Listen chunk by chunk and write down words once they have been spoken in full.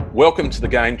Welcome to the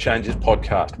Game Changers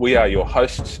podcast. We are your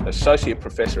hosts, Associate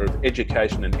Professor of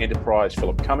Education and Enterprise,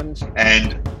 Philip Cummins,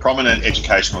 and prominent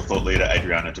educational thought leader,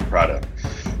 Adriana de Prado.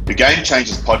 The Game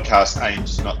Changers podcast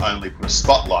aims to not only put a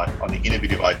spotlight on the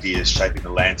innovative ideas shaping the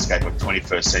landscape of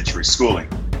 21st century schooling,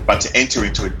 but to enter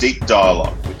into a deep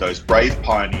dialogue with those brave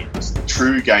pioneers, the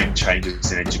true game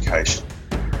changers in education.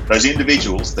 Those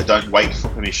individuals that don't wait for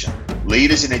permission,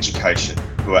 leaders in education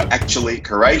who are actually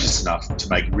courageous enough to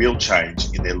make real change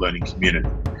in their learning community,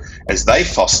 as they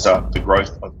foster the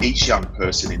growth of each young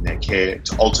person in their care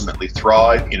to ultimately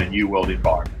thrive in a new world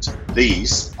environment.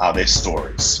 These are their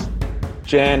stories.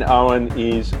 Jan Owen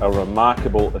is a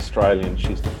remarkable Australian.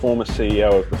 She's the former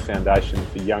CEO of the Foundation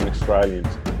for Young Australians.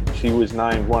 She was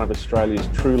named one of Australia's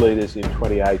true leaders in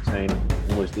 2018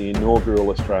 and was the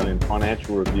inaugural Australian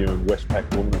Financial Review and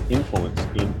Westpac Woman of Influence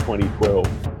in 2012.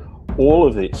 All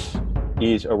of this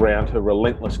is around her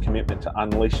relentless commitment to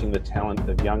unleashing the talent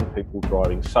of young people,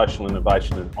 driving social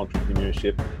innovation and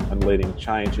entrepreneurship and leading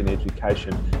change in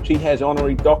education. She has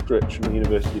honorary doctorates from the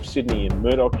University of Sydney and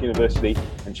Murdoch University,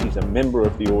 and she's a member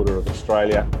of the Order of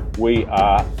Australia. We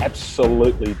are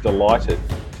absolutely delighted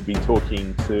to be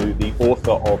talking to the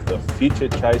author of The Future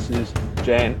Chasers,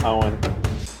 Jan Owen.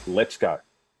 Let's go.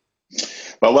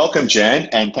 Well, welcome, Jan,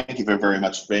 and thank you very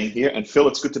much for being here. And Phil,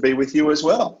 it's good to be with you as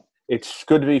well. It's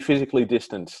good to be physically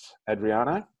distanced,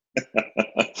 Adriano.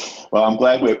 Well, I'm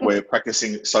glad we're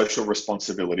practicing social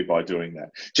responsibility by doing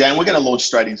that. Jan, we're going to launch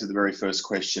straight into the very first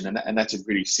question, and that's a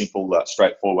pretty simple,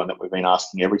 straightforward one that we've been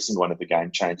asking every single one of the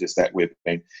game changers that we've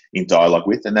been in dialogue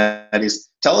with, and that is,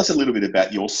 tell us a little bit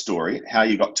about your story, how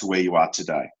you got to where you are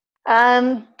today.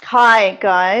 Hi,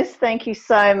 guys. Thank you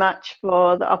so much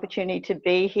for the opportunity to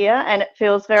be here, and it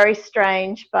feels very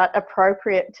strange but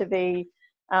appropriate to be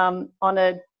on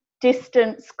a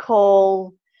distance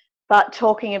call, but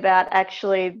talking about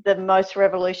actually the most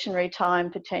revolutionary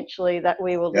time potentially that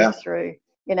we will live through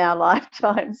in our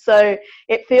lifetime. So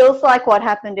it feels like what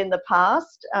happened in the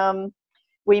past,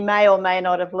 we may or may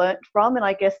not have learnt from, and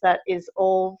I guess that is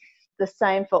all the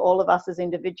same for all of us as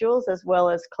individuals as well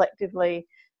as collectively.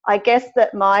 I guess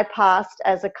that my past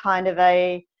as a kind of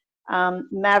a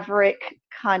maverick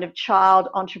kind of child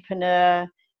entrepreneur,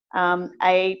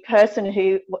 a person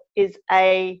who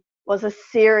was a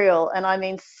serial, and I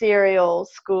mean serial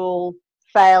school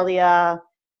failure,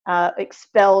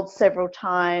 expelled several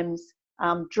times,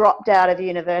 dropped out of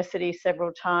university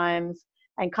several times,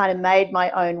 and kind of made my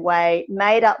own way,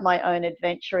 made up my own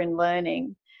adventure in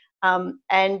learning.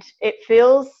 And it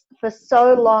feels, for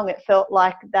so long, it felt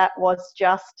like that was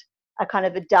just a kind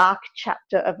of a dark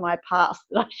chapter of my past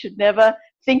that I should never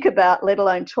think about, let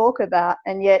alone talk about.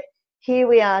 And yet here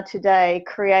we are today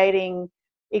creating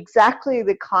exactly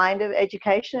the kind of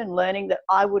education and learning that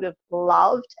I would have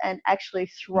loved and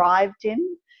actually thrived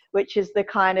in, which is the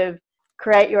kind of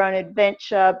create your own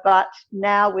adventure, but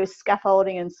now with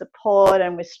scaffolding and support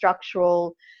and with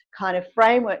structural kind of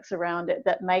frameworks around it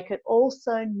that make it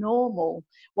also normal,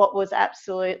 what was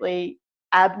absolutely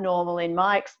abnormal in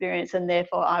my experience, and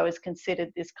therefore I was considered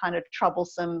this kind of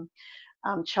troublesome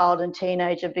child and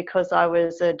teenager because I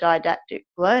was a didactic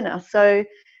learner. So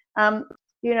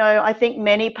I think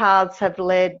many paths have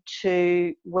led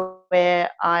to where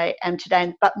I am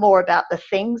today, but more about the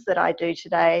things that I do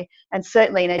today. And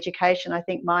certainly in education, I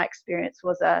think my experience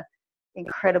was a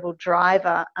incredible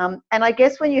driver. And I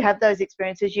guess when you have those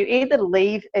experiences, you either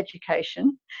leave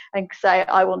education and say,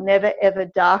 I will never, ever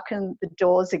darken the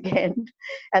doors again,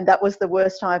 and that was the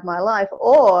worst time of my life,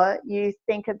 or you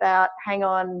think about, hang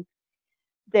on,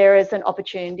 there is an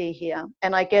opportunity here.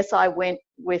 And I guess I went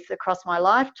with, across my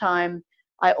lifetime,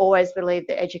 I always believed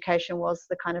that education was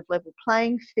the kind of level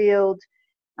playing field,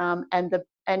 and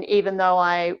even though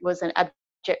I was an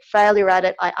abject failure at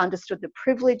it, I understood the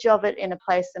privilege of it in a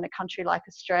place, in a country like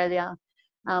Australia,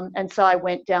 and so I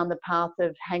went down the path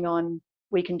of, hang on,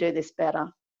 we can do this better.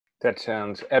 That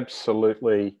sounds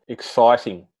absolutely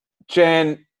exciting.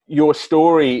 Jan, your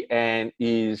story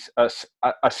is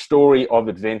a story of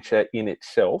adventure in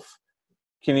itself.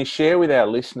 Can you share with our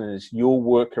listeners your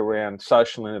work around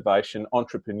social innovation,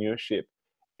 entrepreneurship,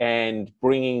 and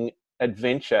bringing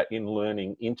adventure in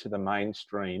learning into the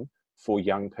mainstream for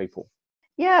young people?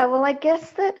 Yeah, well, I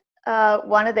guess that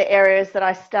one of the areas that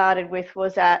I started with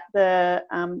was at the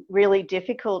really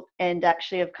difficult end,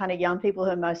 actually, of kind of young people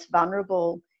who are most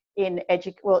vulnerable in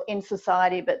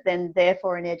society, but then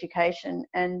therefore in education.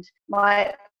 And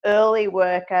my early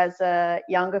work as a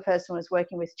younger person was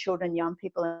working with children, young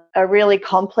people, a really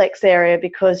complex area,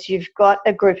 because you've got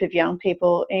a group of young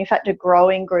people, in fact, a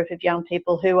growing group of young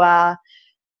people who are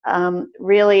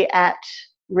really at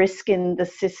risk in the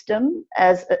system,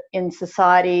 as in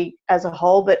society as a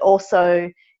whole, but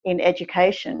also in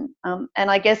education.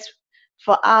 And I guess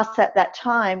for us at that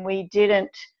time, we didn't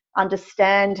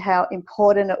understand how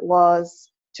important it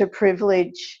was to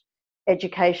privilege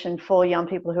education for young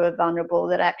people who are vulnerable,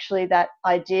 that actually that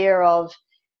idea of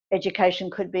education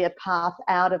could be a path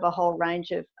out of a whole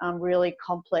range of really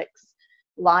complex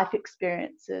life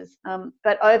experiences.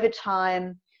 But over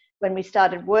time, when we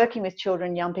started working with children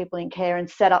and young people in care and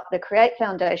set up the Create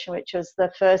Foundation, which was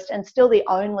the first and still the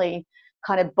only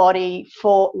kind of body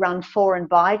run for and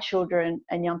by children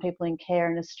and young people in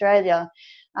care in Australia,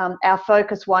 our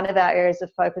focus, one of our areas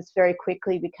of focus very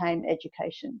quickly became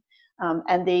education.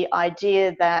 And the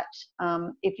idea that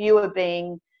if you were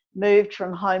being moved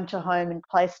from home to home and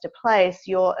place to place,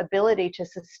 your ability to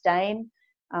sustain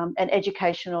an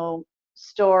educational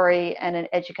story and an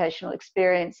educational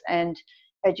experience and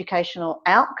educational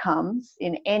outcomes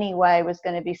in any way was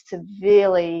going to be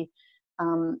severely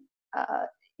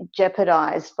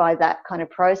jeopardized by that kind of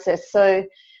process. So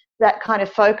that kind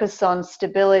of focus on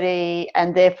stability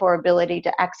and therefore ability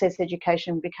to access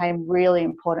education became really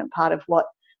important part of what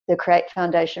the Create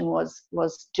Foundation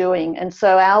was doing. And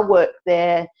so our work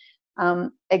there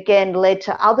again led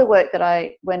to other work that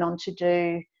I went on to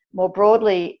do more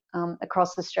broadly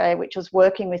across Australia, which was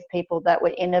working with people that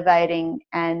were innovating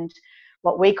and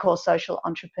what we call social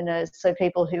entrepreneurs, so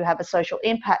people who have a social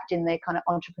impact in their kind of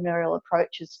entrepreneurial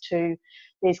approaches to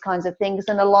these kinds of things.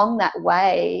 And along that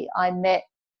way, I met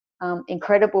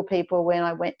incredible people when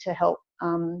I went to help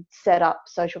set up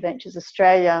Social Ventures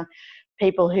Australia,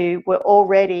 people who were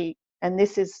already, and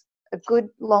this is a good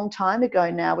long time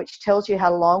ago now, which tells you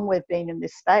how long we've been in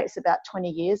this space, about 20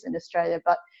 years in Australia,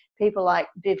 but people like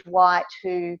Viv White,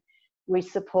 who we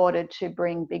supported to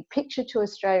bring Big Picture to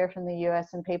Australia from the US,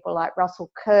 and people like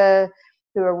Russell Kerr,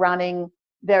 who are running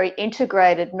very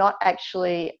integrated, not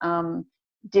actually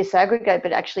disaggregate,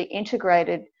 but actually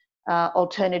integrated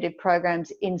alternative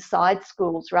programs inside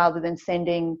schools rather than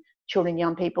sending children,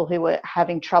 young people who were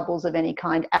having troubles of any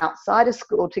kind outside of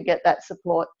school to get that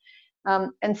support.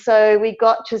 And so we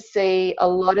got to see a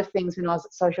lot of things when I was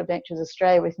at Social Ventures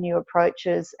Australia with new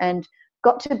approaches and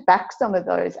got to back some of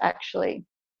those actually.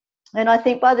 And I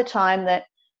think by the time that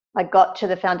I got to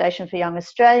the Foundation for Young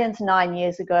Australians 9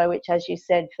 years ago, which, as you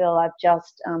said, Phil, I've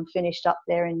just finished up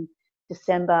there in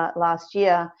December last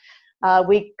year,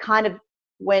 we kind of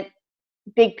went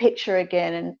big picture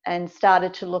again and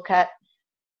started to look at,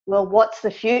 well, what's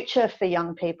the future for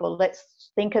young people?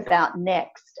 Let's think about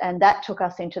next. And that took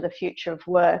us into the future of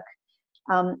work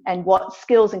and what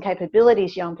skills and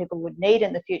capabilities young people would need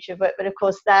in the future of work. But of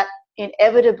course, that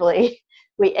inevitably,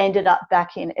 we ended up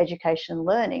back in education and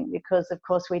learning because, of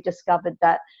course, we discovered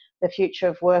that the future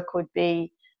of work would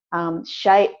be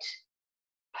shaped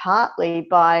partly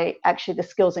by actually the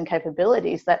skills and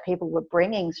capabilities that people were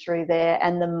bringing through there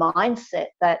and the mindset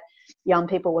that young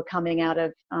people were coming out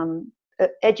of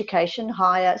education,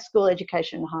 higher school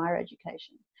education, higher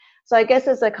education. So I guess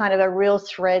there's a kind of a real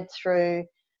thread through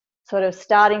sort of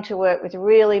starting to work with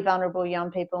really vulnerable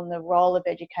young people and the role of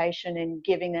education in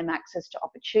giving them access to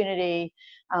opportunity,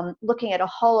 looking at a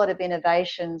whole lot of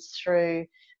innovations through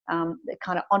the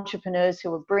kind of entrepreneurs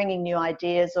who are bringing new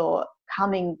ideas or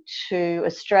coming to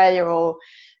Australia or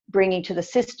bringing to the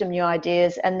system new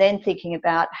ideas, and then thinking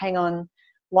about, hang on,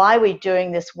 why are we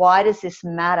doing this? Why does this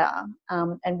matter?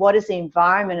 And what is the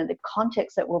environment and the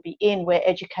context that we'll be in where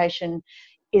education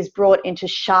is brought into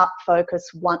sharp focus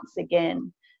once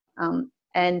again?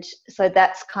 And so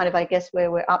that's kind of, I guess,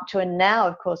 where we're up to. And now,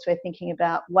 of course, we're thinking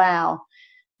about, wow,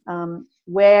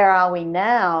 where are we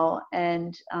now?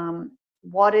 And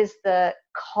what is the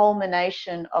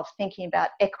culmination of thinking about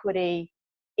equity,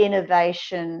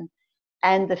 innovation,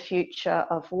 and the future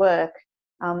of work?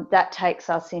 That takes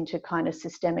us into kind of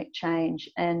systemic change.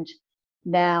 And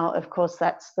now, of course,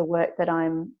 that's the work that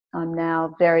I'm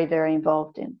now very, very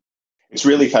involved in. It's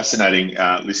really fascinating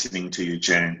listening to you,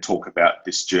 Jan, talk about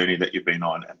this journey that you've been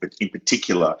on, but in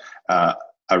particular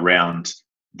around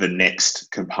the next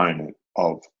component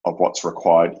of what's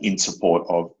required in support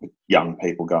of young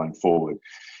people going forward.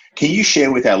 Can you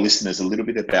share with our listeners a little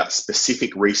bit about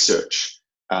specific research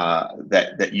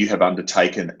that you have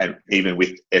undertaken, and even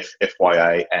with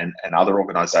FYA and other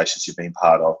organisations you've been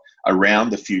part of, around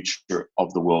the future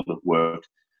of the world of work?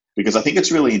 Because I think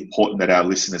it's really important that our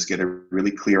listeners get a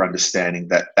really clear understanding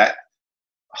that that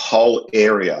whole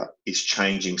area is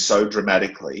changing so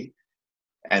dramatically,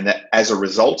 and that as a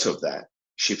result of that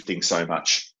shifting so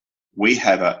much, we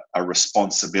have a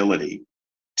responsibility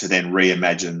to then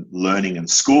reimagine learning and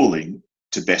schooling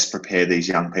to best prepare these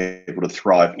young people to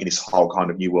thrive in this whole kind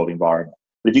of new world environment.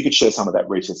 But if you could share some of that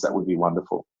research, that would be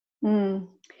wonderful. Mm.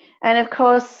 And of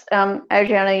course,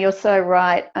 Adriana, you're so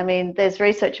right. I mean, there's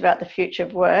research about the future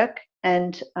of work,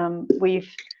 and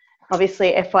we've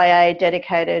obviously FYA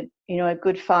dedicated, a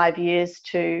good 5 years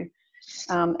to,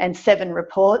 and 7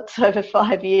 reports over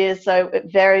 5 years. So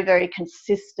very, very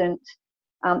consistent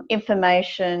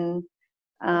information,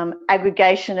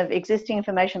 aggregation of existing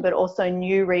information, but also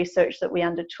new research that we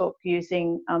undertook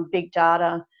using big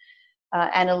data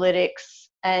analytics,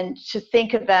 and to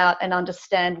think about and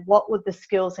understand what were the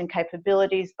skills and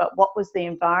capabilities, but what was the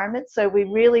environment. So we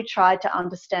really tried to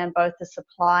understand both the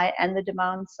supply and the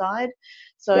demand side.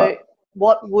 So Right.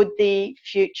 What would the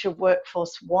future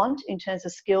workforce want in terms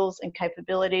of skills and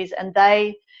capabilities? And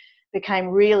they became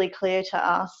really clear to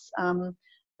us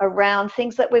around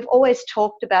things that we've always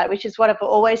talked about, which is what I've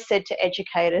always said to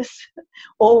educators,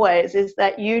 always, is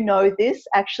that this,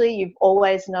 actually, you've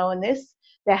always known this.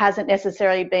 There hasn't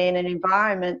necessarily been an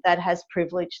environment that has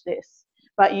privileged this,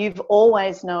 but you've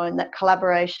always known that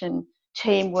collaboration,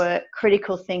 teamwork,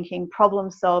 critical thinking, problem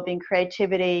solving,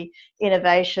 creativity,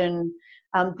 innovation,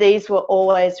 these were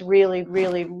always really,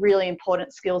 really, really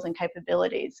important skills and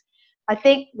capabilities. I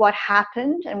think what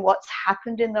happened and what's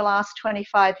happened in the last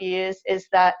 25 years is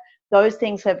that those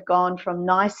things have gone from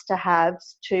nice to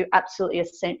haves to absolutely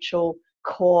essential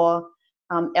core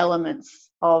elements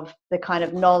of the kind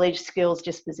of knowledge, skills,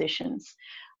 dispositions.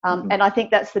 And I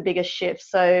think that's the biggest shift.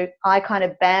 So I kind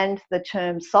of banned the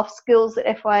term soft skills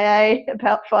at FYA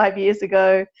about 5 years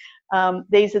ago.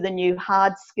 These are the new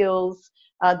hard skills.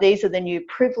 These are the new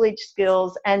privileged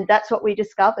skills. And that's what we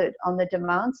discovered on the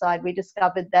demand side. We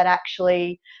discovered that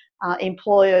actually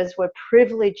employers were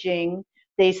privileging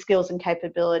these skills and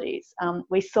capabilities.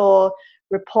 We saw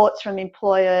reports from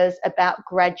employers about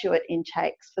graduate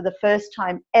intakes. For the first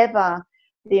time ever,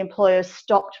 the employers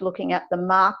stopped looking at the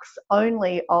marks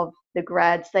only of the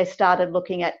grads. They started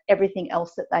looking at everything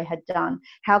else that they had done.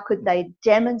 How could they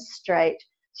demonstrate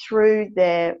through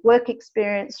their work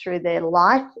experience, through their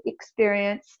life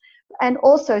experience, and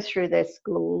also through their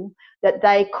school, that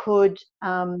they could,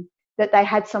 that they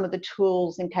had some of the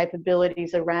tools and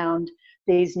capabilities around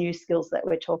these new skills that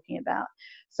we're talking about.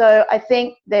 So I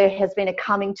think there has been a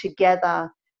coming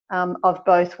together of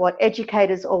both what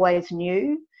educators always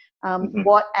knew,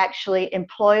 what actually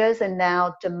employers are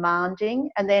now demanding,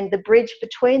 and then the bridge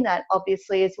between that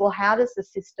obviously is, well, how does the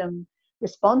system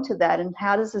respond to that, and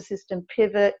how does the system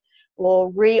pivot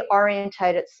or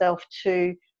reorientate itself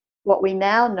to what we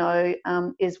now know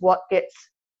is what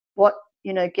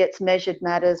gets measured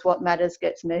matters, what matters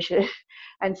gets measured.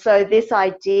 And so this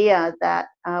idea that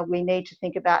we need to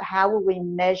think about how will we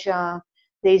measure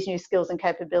these new skills and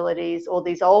capabilities, or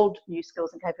these old new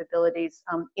skills and capabilities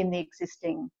in the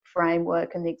existing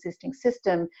framework and the existing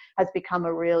system, has become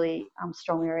a really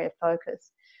strong area of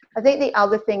focus. I think the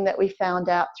other thing that we found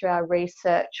out through our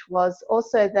research was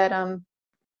also that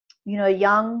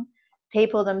young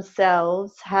people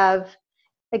themselves have,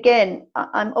 again,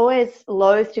 I'm always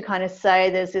loath to kind of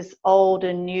say there's this old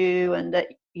and new, and that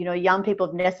young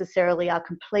people necessarily are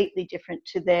completely different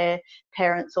to their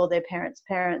parents or their parents'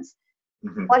 parents.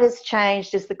 What has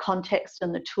changed is the context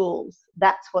and the tools.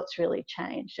 That's what's really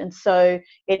changed. And so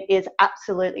it is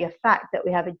absolutely a fact that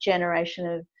we have a generation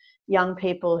of young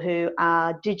people who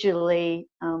are digitally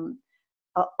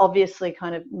obviously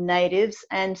kind of natives,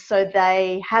 and so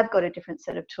they have got a different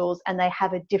set of tools and they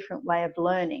have a different way of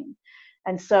learning.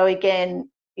 And so again,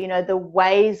 the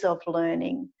ways of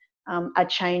learning are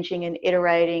changing and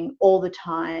iterating all the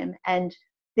time. And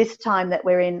this time that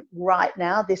we're in right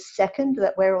now, this second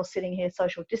that we're all sitting here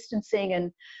social distancing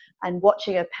and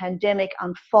watching a pandemic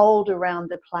unfold around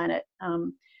the planet,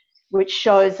 which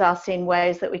shows us in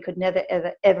ways that we could never,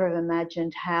 ever, ever have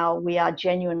imagined how we are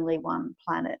genuinely one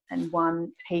planet and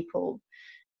one people.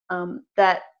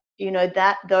 That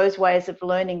those ways of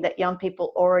learning that young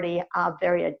people already are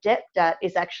very adept at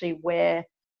is actually where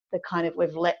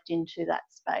we've leapt into that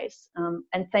space.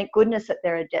 And thank goodness that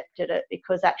they're adept at it,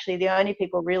 because actually the only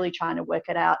people really trying to work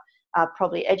it out are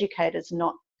probably educators,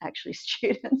 not actually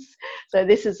students. So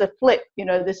this is a flip,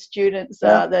 the students,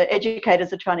 the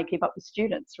educators are trying to keep up with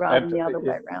students rather than the other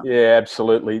way around. Yeah,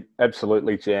 absolutely.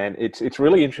 Absolutely, Jan. It's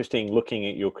really interesting looking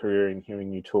at your career and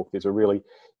hearing you talk. There's a really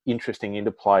interesting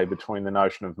interplay between the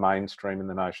notion of mainstream and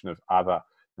the notion of other,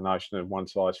 the notion of one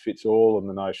size fits all and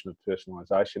the notion of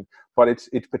personalisation. But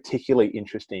it's particularly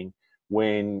interesting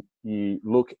when you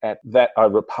look at that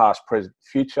over past, present,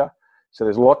 future. So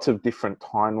there's lots of different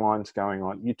timelines going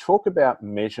on. You talk about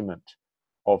measurement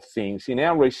of things. In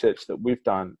our research that we've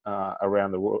done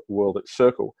around the world at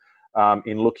Circle,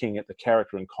 in looking at the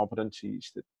character and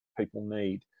competencies that people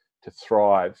need to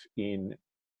thrive in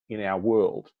in our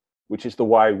world, which is the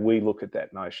way we look at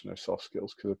that notion of soft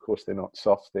skills, because of course they're not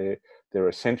soft, they're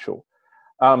essential.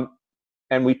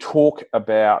 And we talk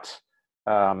about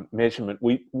measurement.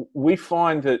 We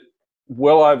find that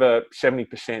well over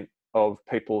 70% of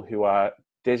people who are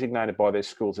designated by their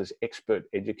schools as expert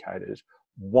educators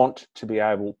want to be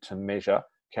able to measure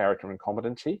character and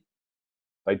competency.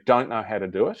 They don't know how to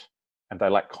do it, and they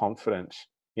lack confidence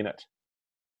in it.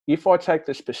 If I take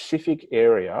the specific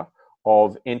area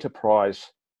of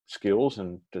enterprise skills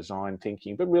and design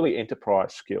thinking, but really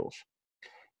enterprise skills,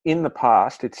 in the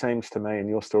past, it seems to me, and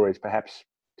your story is perhaps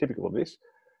typical of this,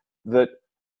 that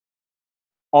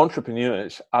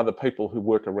entrepreneurs are the people who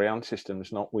work around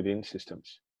systems, not within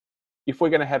systems. If we're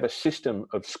going to have a system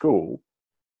of school,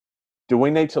 do we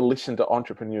need to listen to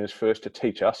entrepreneurs first to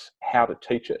teach us how to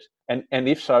teach it? And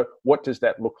if so, what does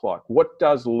that look like? What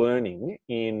does learning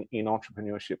in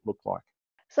entrepreneurship look like?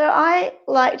 So I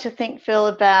like to think, Phil,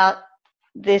 about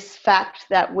this fact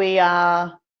that we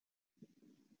are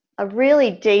a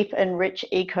really deep and rich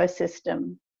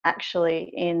ecosystem,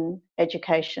 actually, in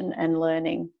education and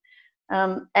learning.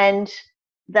 And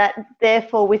that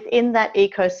therefore within that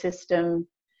ecosystem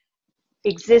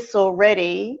exists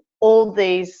already all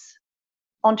these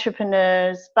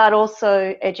entrepreneurs, but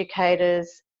also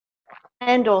educators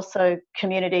and also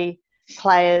community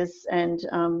players and,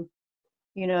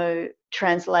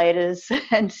 translators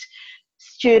and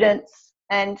students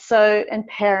and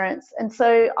parents. And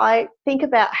so I think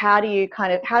about how do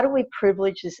we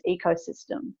privilege this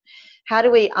ecosystem? How do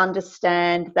we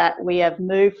understand that we have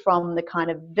moved from the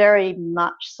kind of very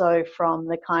much so from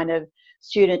the kind of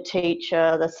student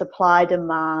teacher, the supply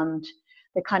demand,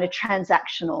 the kind of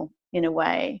transactional in a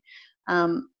way,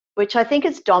 which I think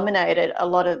has dominated a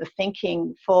lot of the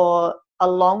thinking for a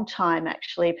long time,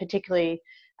 actually, particularly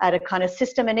at a kind of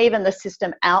system and even the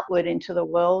system outward into the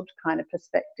world kind of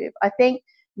perspective. I think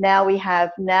now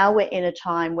we're in a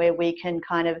time where we can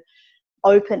kind of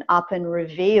open up and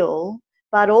reveal,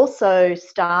 but also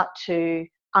start to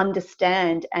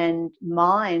understand and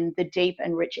mine the deep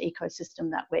and rich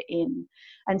ecosystem that we're in.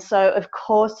 And so, of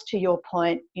course, to your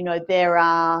point, there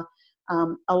are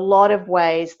a lot of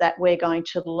ways that we're going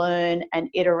to learn and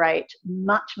iterate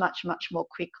much, much, much more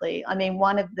quickly. I mean,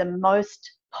 one of the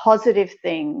most positive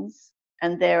things,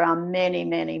 and there are many,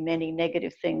 many, many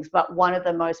negative things, but one of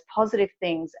the most positive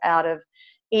things out of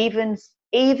even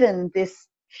this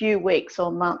few weeks or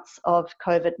months of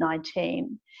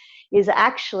COVID-19 is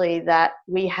actually that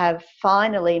we have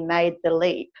finally made the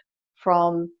leap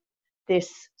from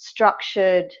this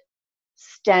structured,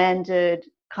 standard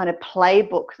kind of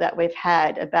playbook that we've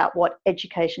had about what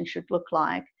education should look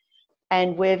like,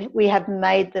 and we have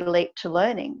made the leap to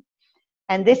learning.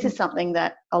 And this is something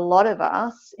that a lot of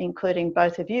us, including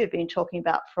both of you, have been talking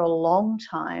about for a long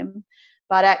time,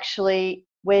 but actually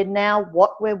we're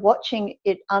watching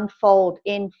it unfold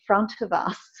in front of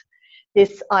us,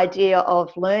 this idea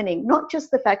of learning, not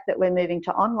just the fact that we're moving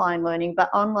to online learning, but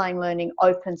online learning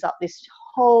opens up this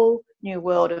whole new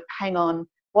world of, hang on,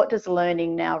 what does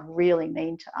learning now really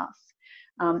mean to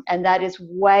us? And that is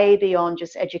way beyond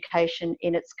just education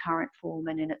in its current form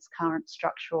and in its current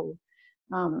structural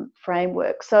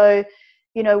framework. So,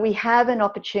 we have an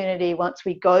opportunity once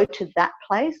we go to that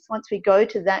place, once we go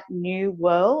to that new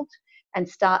world and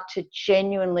start to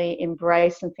genuinely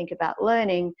embrace and think about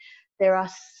learning, there are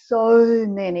so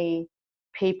many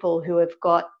people who have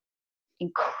got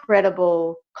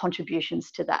incredible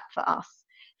contributions to that for us.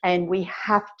 And we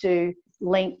have to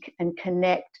link and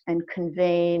connect and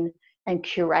convene and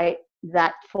curate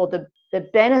that for the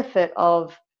benefit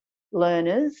of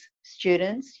learners,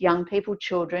 students, young people,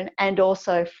 children, and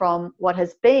also from what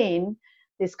has been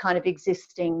this kind of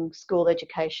existing school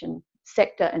education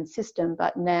sector and system,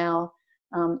 but now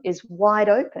is wide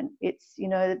open. It's,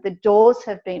 the doors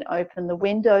have been open, the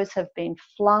windows have been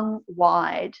flung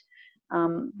wide,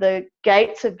 the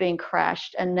gates have been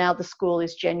crashed, and now the school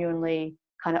is genuinely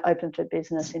kind of open for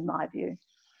business, in my view.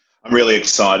 I'm really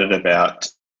excited about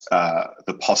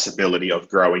the possibility of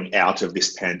growing out of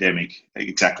this pandemic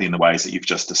exactly in the ways that you've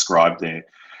just described there.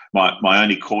 My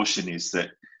only caution is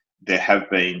that there have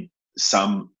been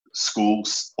some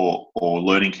schools or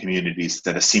learning communities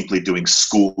that are simply doing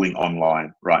schooling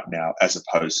online right now as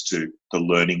opposed to the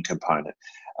learning component.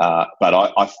 But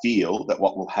I feel that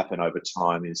what will happen over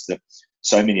time is that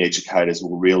so many educators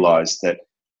will realise that,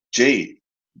 gee,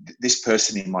 this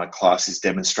person in my class is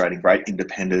demonstrating great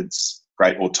independence,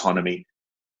 great autonomy.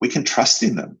 We can trust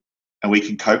in them and we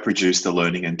can co-produce the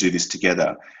learning and do this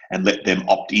together and let them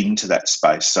opt into that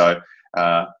space. So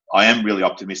I am really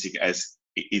optimistic as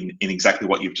in exactly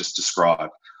what you've just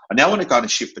described. I now want to go and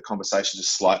shift the conversation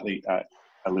just slightly,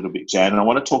 a little bit, Jan, and I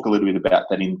want to talk a little bit about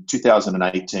that. In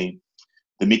 2018,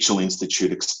 the Mitchell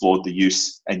Institute explored the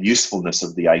use and usefulness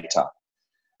of the ATAR.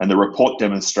 And the report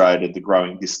demonstrated the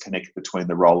growing disconnect between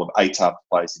the role of ATAR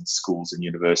plays in schools and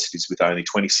universities, with only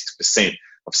 26%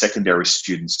 of secondary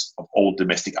students of all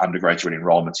domestic undergraduate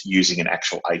enrolments using an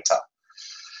actual ATAR.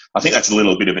 I think that's a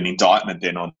little bit of an indictment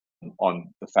then on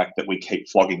the fact that we keep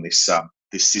flogging this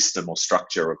system or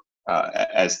structure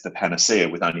as the panacea,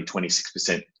 with only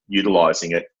 26%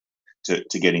 utilising it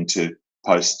to get into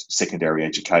post-secondary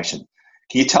education.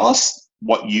 Can you tell us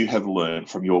what you have learned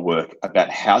from your work about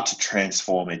how to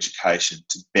transform education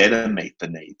to better meet the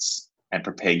needs and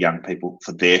prepare young people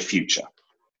for their future?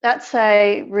 That's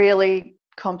a really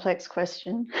complex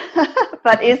question,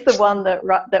 but is the one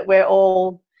that we're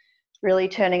all really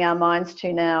turning our minds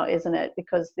to now, isn't it?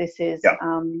 Because this is,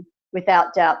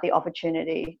 without doubt, the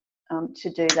opportunity to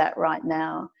do that right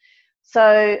now.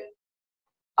 So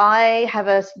I have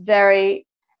a very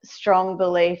strong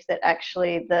belief that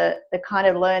actually the kind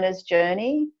of learner's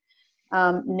journey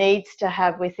needs to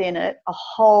have within it a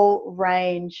whole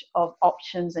range of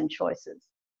options and choices.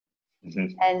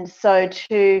 Mm-hmm. And so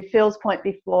to Phil's point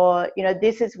before,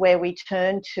 this is where we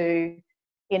turn to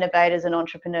innovators and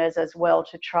entrepreneurs as well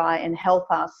to try and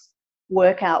help us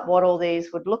work out what all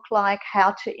these would look like,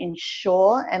 how to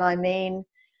ensure, and I mean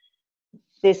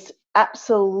this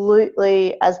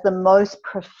absolutely as the most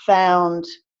profound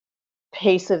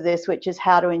piece of this, which is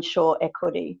how to ensure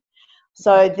equity.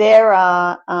 So there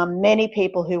are many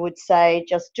people who would say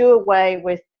just do away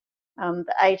with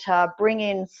the ATAR, bring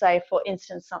in, say, for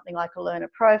instance, something like a learner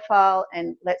profile,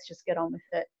 and let's just get on with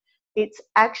it. It's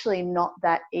actually not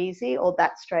that easy or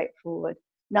that straightforward.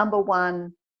 Number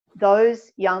one,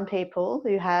 those young people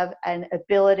who have an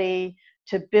ability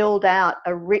to build out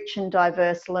a rich and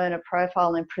diverse learner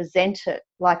profile and present it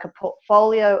like a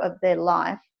portfolio of their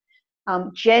life,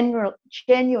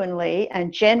 genuinely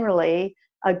and generally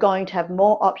are going to have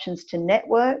more options to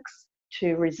networks,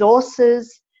 to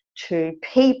resources, to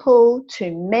people,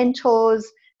 to mentors,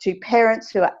 to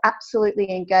parents who are absolutely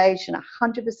engaged and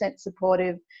 100%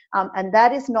 supportive. And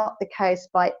that is not the case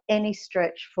by any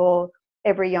stretch for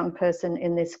every young person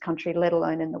in this country, let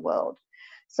alone in the world.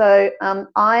 So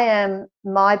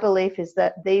my belief is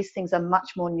that these things are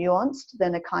much more nuanced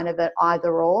than a kind of an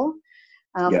either or.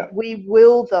 We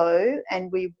will, though,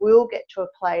 and we will get to a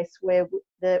place where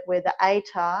the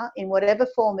ATAR, in whatever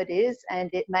form it is, and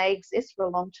it may exist for a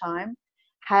long time,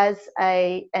 has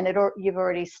you've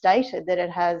already stated that it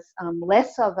has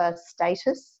less of a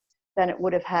status than it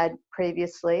would have had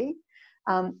previously.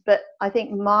 But I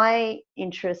think my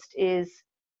interest is,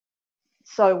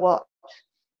 so what?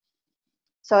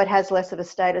 So it has less of a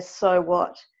status, so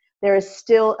what? There is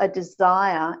still a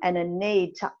desire and a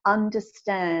need to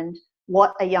understand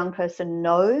what a young person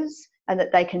knows and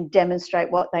that they can demonstrate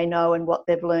what they know and what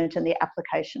they've learned and the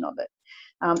application of it.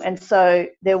 And so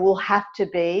there will have to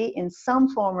be, in some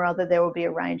form or other, there will be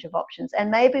a range of options. And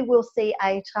maybe we'll see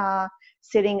ATAR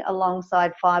sitting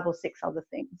alongside 5 or 6 other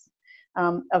things,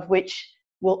 of which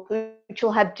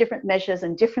will have different measures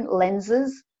and different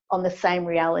lenses on the same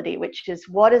reality, which is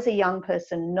what does a young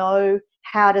person know,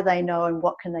 how do they know, and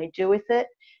what can they do with it?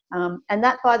 And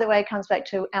that, by the way, comes back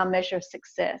to our measure of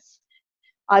success.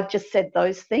 I've just said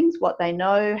those things, what they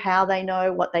know, how they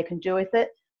know, what they can do with it.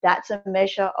 That's a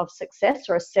measure of success,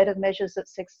 or a set of measures of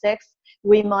success.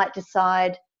 We might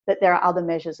decide that there are other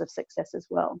measures of success as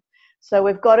well. So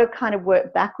we've got to kind of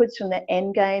work backwards from the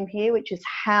end game here, which is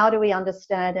how do we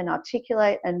understand and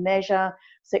articulate and measure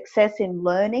success in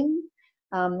learning?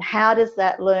 How does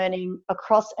that learning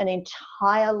across an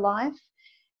entire life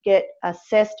get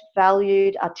assessed,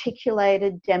 valued,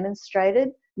 articulated, demonstrated,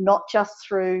 not just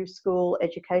through school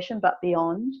education, but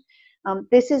beyond?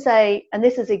 This is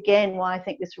again why I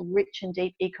think this rich and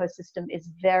deep ecosystem is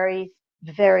very,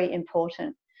 very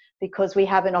important, because we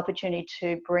have an opportunity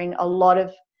to bring a lot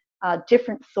of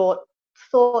different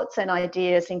thoughts and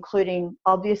ideas, including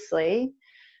obviously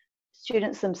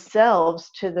students themselves,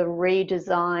 to the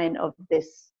redesign of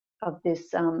this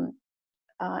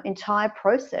entire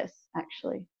process,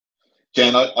 actually.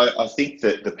 Jan, I think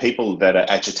that the people that are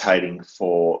agitating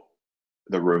for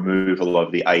the removal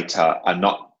of the ATAR are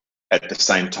not at the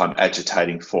same time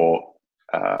agitating for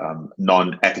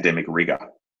non-academic rigour.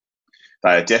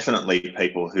 They are definitely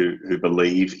people who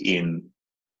believe in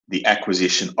the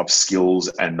acquisition of skills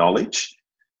and knowledge,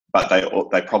 but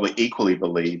they probably equally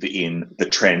believe in the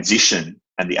transition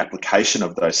and the application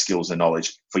of those skills and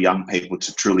knowledge for young people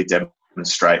to truly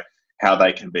demonstrate how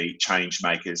they can be change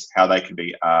makers, how they can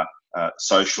be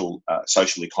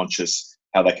socially conscious,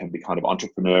 how they can be kind of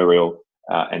entrepreneurial,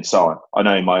 and so on. I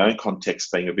know in my own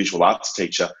context, being a visual arts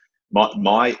teacher,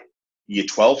 my year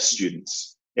 12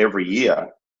 students every year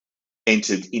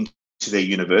entered into their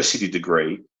university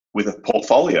degree with a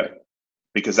portfolio,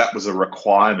 because that was a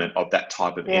requirement of that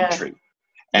type of entry.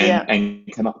 And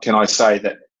can I say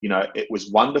that, you know, it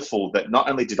was wonderful that not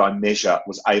only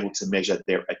was able to measure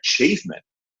their achievement,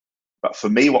 but for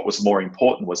me, what was more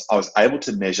important was I was able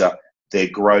to measure their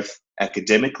growth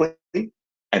academically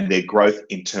and their growth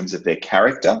in terms of their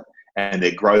character and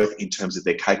their growth in terms of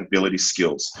their capability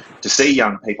skills. To see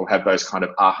young people have those kind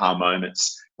of aha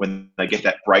moments when they get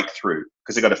that breakthrough,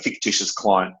 because they've got a fictitious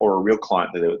client or a real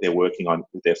client that they're working on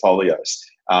with their folios,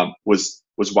 was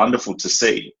wonderful to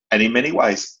see. And in many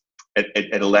ways,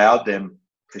 it allowed them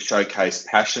to showcase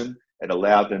passion, it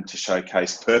allowed them to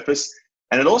showcase purpose,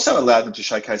 and it also allowed them to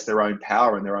showcase their own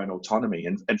power and their own autonomy.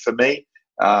 And for me,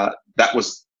 that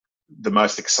was the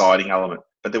most exciting element.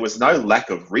 But there was no lack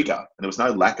of rigor, and there was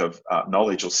no lack of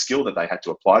knowledge or skill that they had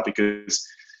to apply, because,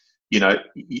 you know,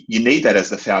 you need that as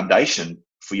the foundation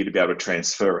for you to be able to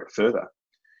transfer it further.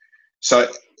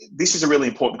 So this is a really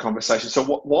important conversation. So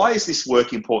why is this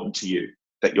work important to you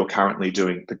that you're currently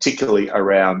doing, particularly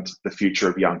around the future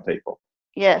of young people?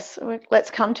 Yes,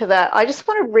 let's come to that. I just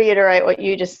want to reiterate what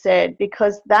you just said,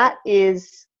 because that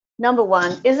is, number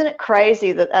one, isn't it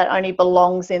crazy that that only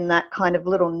belongs in that kind of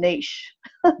little niche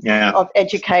of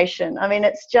education? I mean,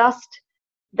 it's just,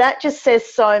 that just says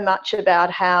so much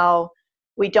about how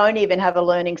we don't even have a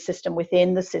learning system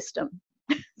within the system,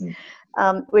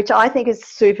 which I think is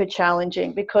super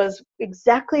challenging, because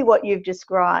exactly what you've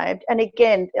described, and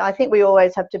again, I think we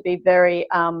always have to be very,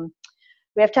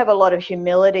 we have to have a lot of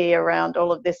humility around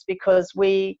all of this, because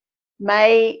we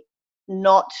may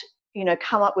not, you know,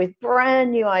 come up with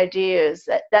brand new ideas.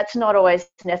 That's not always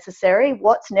necessary.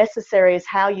 What's necessary is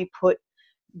how you put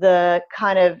the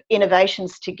kind of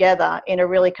innovations together in a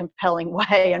really compelling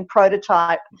way and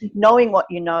prototype, knowing what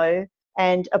you know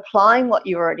and applying what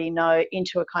you already know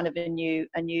into a kind of a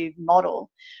new model.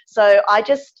 So I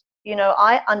just, you know,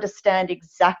 I understand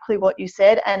exactly what you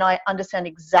said, and I understand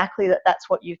exactly that that's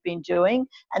what you've been doing,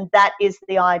 and that is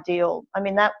the ideal. I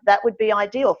mean, that would be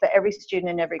ideal for every student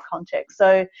in every context.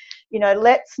 So, you know,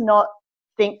 let's not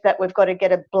think that we've got to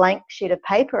get a blank sheet of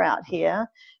paper out here.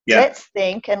 Yeah. Let's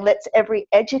think, and let's every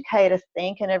educator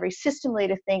think, and every system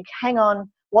leader think, hang on,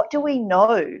 what do we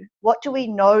know? What do we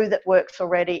know that works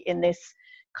already in this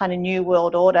kind of new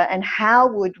world order? And how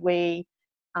would we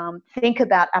think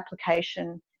about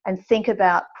application and think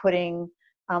about putting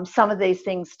some of these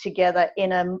things together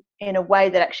in a way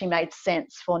that actually made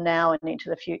sense for now and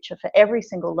into the future for every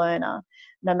single learner,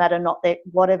 no matter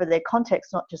whatever their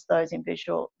context, not just those in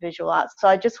visual arts. So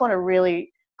I just want to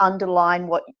really underline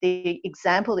what the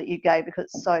example that you gave, because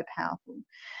it's so powerful.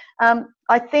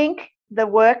 I think the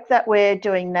work that we're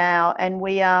doing now, and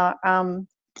we are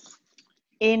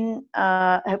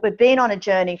we've been on a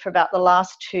journey for about the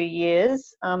last 2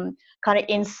 years, kind of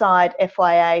inside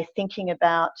FYA, thinking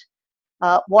about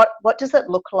what does it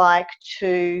look like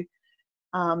to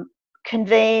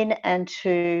convene and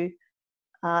to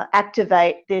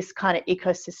activate this kind of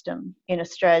ecosystem in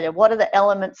Australia. What are the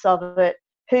elements of it?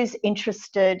 Who's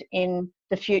interested in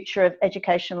the future of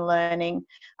education and learning?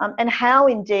 And how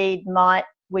indeed might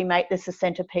we make this a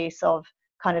centrepiece of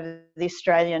kind of the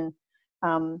Australian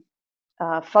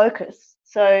focus?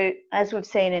 So as we've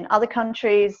seen in other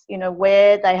countries, you know,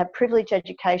 where they have privileged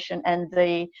education and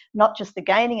not just the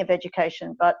gaining of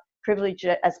education, but privilege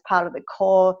as part of the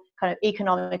core kind of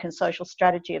economic and social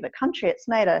strategy of a country, it's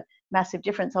made a massive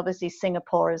difference. Obviously,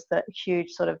 Singapore is the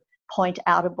huge sort of point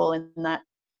outable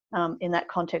in that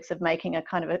context of making a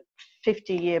kind of a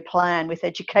 50-year plan with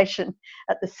education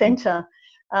at the centre.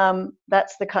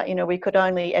 That's the kind, you know, we could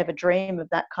only ever dream of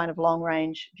that kind of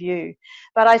long-range view.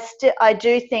 But I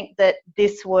do think that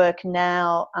this work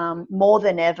now, more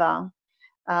than ever,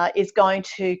 is going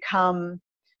to come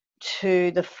to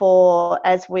the fore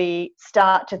as we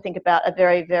start to think about a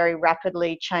very, very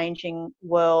rapidly changing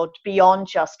world beyond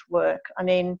just work. I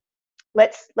mean,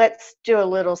 let's do a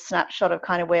little snapshot of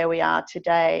kind of where we are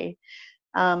today.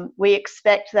 We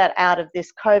expect that out of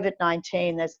this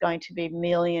COVID-19, there's going to be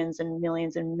millions and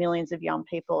millions and millions of young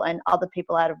people and other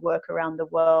people out of work around the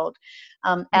world.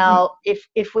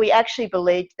 If we actually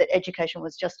believed that education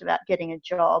was just about getting a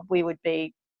job, we would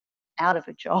be out of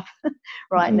a job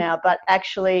right now. But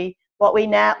actually, what we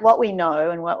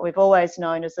know and what we've always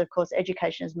known is, of course,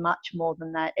 education is much more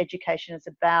than that. Education is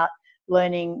about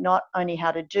learning not only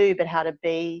how to do, but how to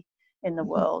be in the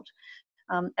world.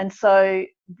 And so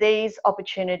these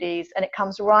opportunities, and it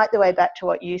comes right the way back to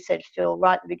what you said, Phil,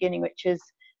 right at the beginning, which is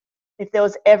if there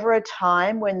was ever a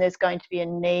time when there's going to be a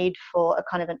need for a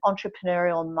kind of an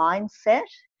entrepreneurial mindset,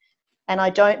 and I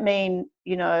don't mean,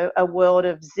 you know, a world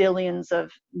of zillions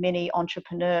of mini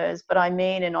entrepreneurs, but I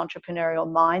mean an entrepreneurial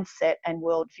mindset and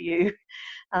worldview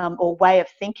or way of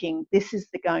thinking, this is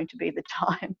going to be the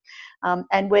time.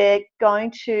 And we're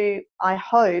going to, I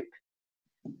hope,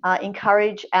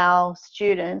 encourage our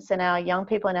students and our young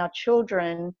people and our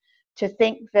children to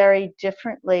think very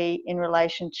differently in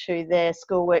relation to their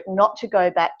schoolwork, not to go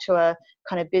back to a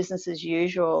kind of business as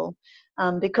usual,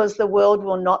 because the world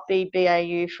will not be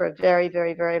BAU for a very,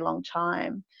 very, very long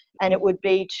time. And it would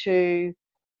be to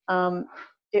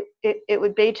it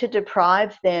would be to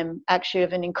deprive them actually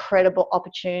of an incredible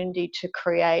opportunity to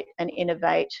create and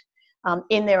innovate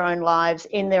in their own lives,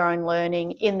 in their own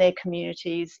learning, in their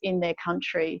communities, in their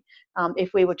country,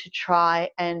 if we were to try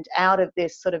and out of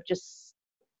this sort of just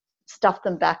stuff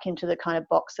them back into the kind of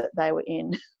box that they were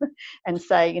in and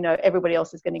say, you know, everybody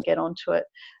else is going to get onto it.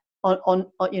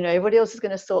 You know, everybody else is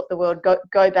going to sort the world,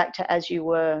 go back to as you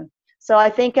were. So I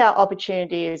think our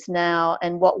opportunity is now,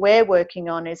 and what we're working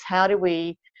on is how do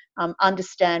we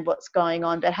understand what's going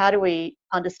on, but how do we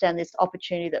understand this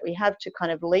opportunity that we have to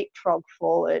kind of leapfrog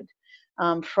forward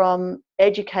from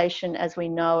education as we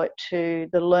know it to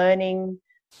the learning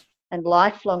and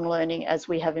lifelong learning as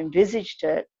we have envisaged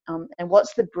it, and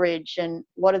what's the bridge and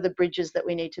what are the bridges that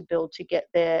we need to build to get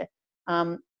there.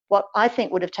 What I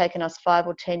think would have taken us 5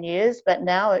 or 10 years, but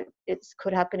now it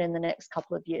could happen in the next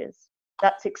couple of years.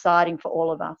 That's exciting for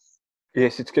all of us.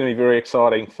 Yes, it's going to be very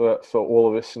exciting for all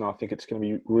of us, and I think it's going to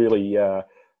be really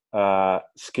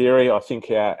scary. I think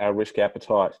our risk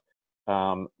appetite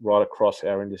right across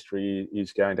our industry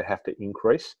is going to have to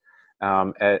increase,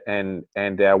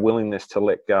 and our willingness to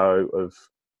let go of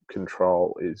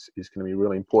control is going to be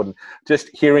really important. Just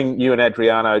hearing you and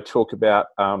Adriano talk about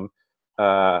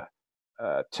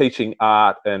teaching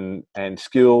art and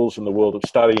skills in the world of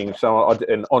studying and so on,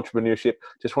 and entrepreneurship.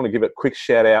 Just want to give a quick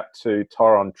shout out to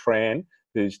Tyrone Tran,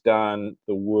 who's done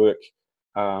the work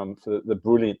for the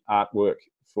brilliant artwork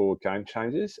for Game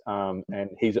Changers, and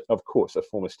he's of course a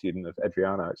former student of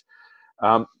Adriano's.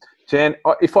 Jan,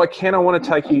 if I can, I want to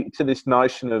take you to this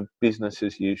notion of business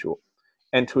as usual,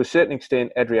 and to a certain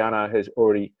extent, Adriano has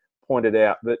already pointed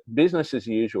out that business as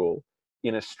usual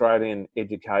in Australian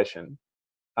education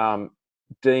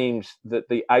deems that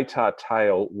the ATAR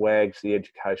tail wags the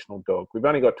educational dog. We've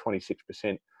only got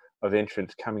 26% of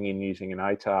entrants coming in using an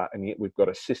ATAR, and yet we've got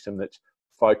a system that's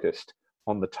focused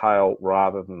on the tail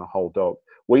rather than the whole dog.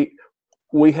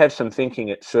 We have some thinking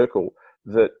at Circle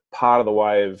that part of the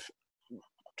way of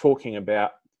talking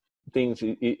about things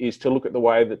is to look at the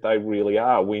way that they really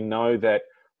are. We know that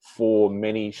for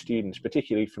many students,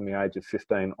 particularly from the age of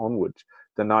 15 onwards,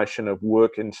 the notion of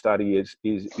work and study is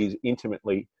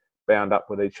intimately bound up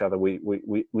with each other.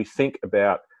 We think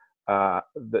about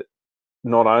that.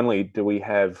 Not only do we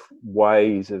have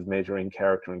ways of measuring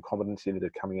character and competency that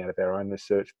are coming out of our own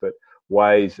research, but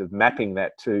ways of mapping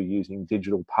that to using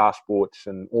digital passports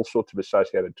and all sorts of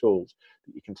associated tools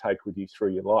that you can take with you through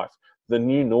your life. The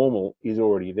new normal is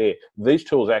already there. These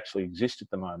tools actually exist at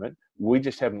the moment. We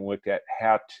just haven't worked out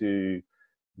how to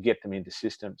get them into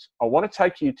systems. I want to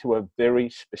take you to a very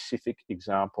specific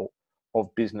example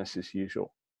of business as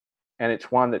usual, and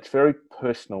it's one that's very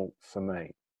personal for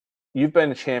me. You've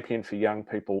been a champion for young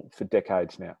people for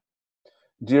decades now.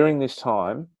 During this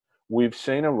time, we've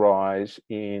seen a rise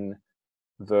in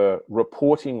the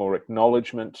reporting or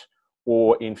acknowledgement,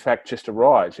 or in fact just a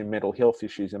rise in mental health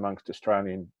issues amongst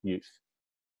Australian youth.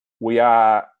 We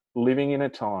are living in a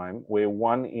time where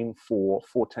 1 in 4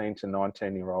 14 to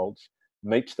 19-year-olds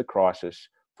meets the crisis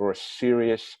for a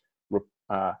serious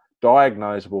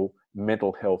diagnosable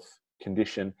mental health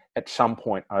condition at some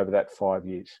point over that 5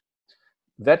 years.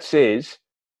 That says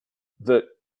that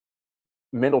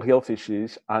mental health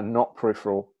issues are not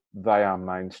peripheral, they are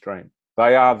mainstream.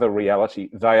 They are the reality.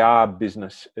 They are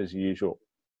business as usual.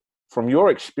 From your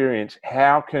experience,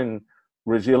 how can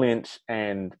resilience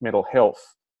and mental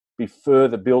health be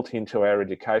further built into our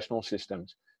educational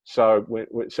systems so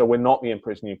we're not the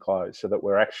emperor's new clothes, so that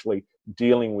we're actually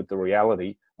dealing with the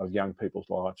reality of young people's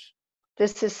lives?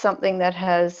 This is something that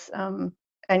has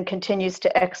and continues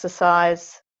to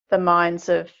exercise the minds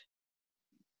of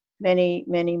many,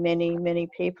 many, many, many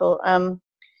people.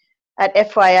 At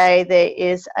FYA, there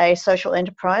is a social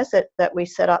enterprise that we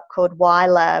set up called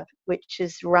YLab, which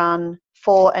is run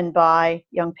for and by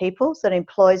young people, so that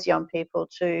employs young people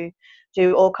to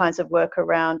do all kinds of work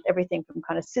around everything from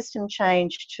kind of system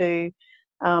change to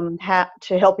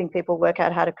helping people work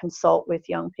out how to consult with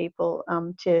young people,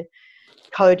 to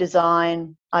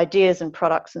co-design ideas and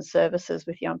products and services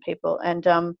with young people. And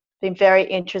been very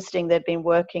interesting. They've been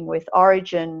working with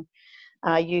Origin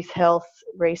Youth Health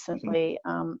recently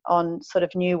on sort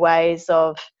of new ways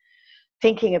of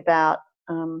thinking about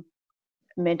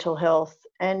mental health.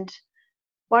 And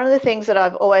one of the things that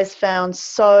I've always found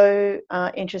so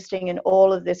interesting in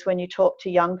all of this when you talk to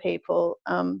young people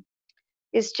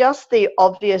is just the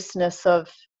obviousness of,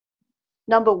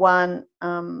 number one,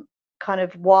 kind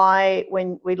of why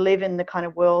when we live in the kind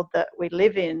of world that we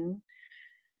live in,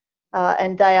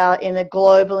 and they are in a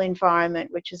global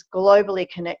environment which is globally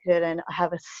connected and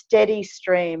have a steady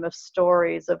stream of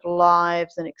stories of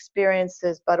lives and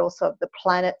experiences, but also of the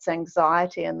planet's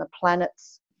anxiety and the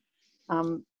planet's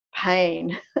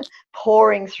pain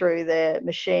pouring through their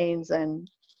machines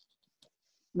and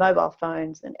mobile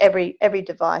phones and every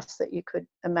device that you could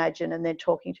imagine, and then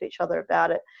talking to each other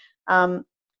about it.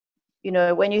 You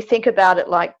know, when you think about it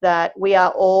like that, we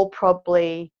are all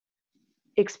probably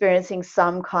experiencing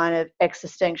some kind of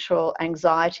existential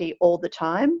anxiety all the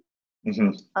time.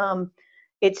 Mm-hmm.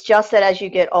 It's just that as you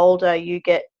get older, you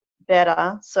get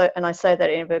better. So, and I say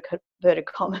that in inverted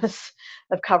commas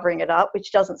of covering it up,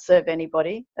 which doesn't serve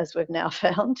anybody, as we've now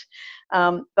found.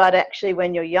 But actually,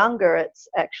 when you're younger, it's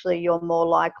actually you're more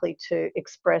likely to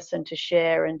express and to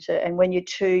share and when you're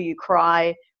 2, you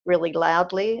cry really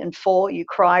loudly, and 4, you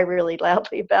cry really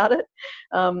loudly about it.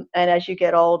 And as you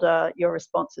get older, your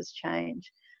responses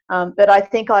change. But I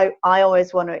think I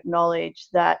always want to acknowledge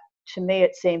that, to me,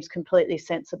 it seems completely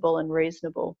sensible and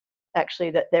reasonable, actually,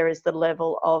 that there is the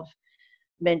level of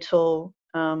mental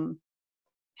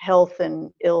health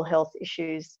and ill health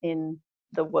issues in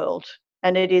the world,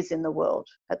 and it is in the world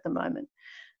at the moment.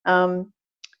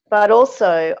 But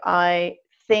also, I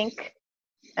think,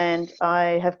 and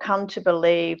I have come to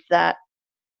believe, that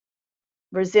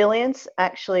resilience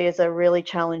actually is a really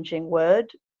challenging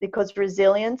word, because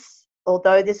resilience,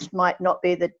 although this might not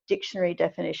be the dictionary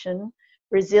definition,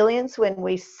 resilience, when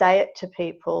we say it to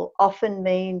people, often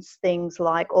means things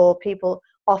like, or people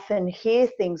often hear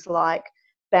things like,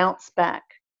 bounce back,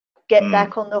 get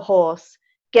back on the horse,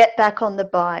 get back on the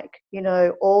bike, you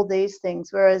know, all these things.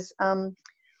 Whereas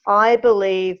I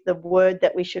believe the word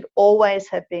that we should always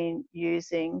have been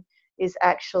using is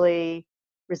actually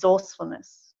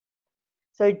resourcefulness.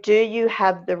 So do you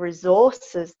have the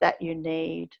resources that you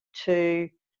need to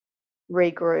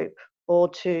regroup, or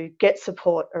to get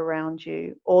support around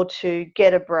you, or to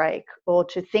get a break, or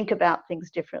to think about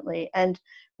things differently? And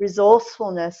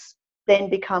resourcefulness then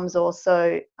becomes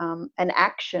also an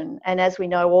action. And as we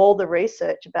know, all the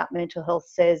research about mental health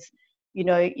says, you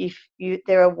know,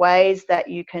 there are ways that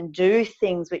you can do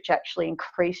things which actually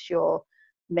increase your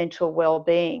mental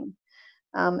well-being.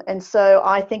 And so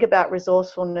I think about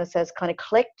resourcefulness as kind of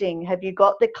collecting. Have you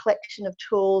got the collection of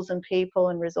tools and people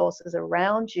and resources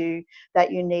around you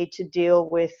that you need to deal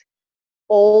with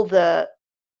all the,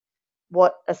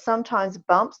 what are sometimes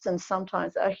bumps and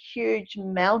sometimes are huge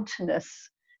mountainous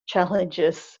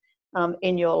challenges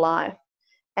in your life?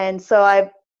 And so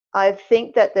I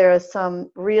think that there are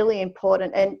some really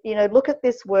important, and, you know, look at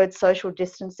this word social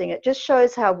distancing. It just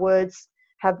shows how words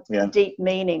have deep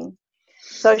meaning.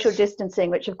 Social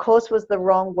distancing, which of course was the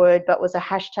wrong word, but was a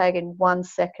hashtag in 1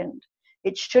 second.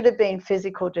 It should have been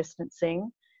physical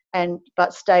distancing,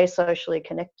 but stay socially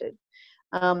connected.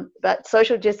 But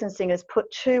social distancing has put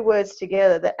 2 words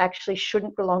together that actually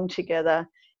shouldn't belong together,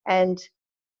 and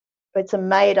it's a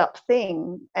made up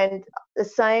thing. And the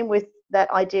same with that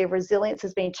idea of resilience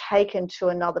has been taken to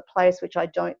another place, which I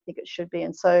don't think it should be.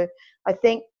 And so I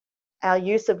think our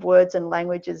use of words and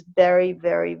language is very,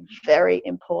 very, very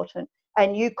important.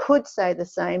 And you could say the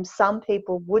same, some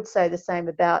people would say the same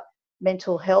about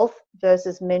mental health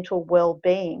versus mental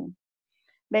well-being.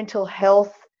 Mental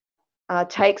health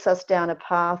takes us down a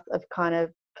path of kind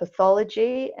of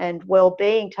pathology, and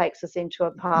well-being takes us into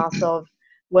a path of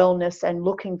wellness and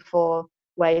looking for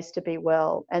ways to be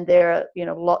well. And there are, you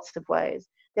know, lots of ways.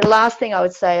 The last thing I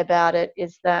would say about it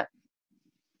is that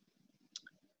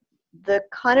the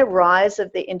kind of rise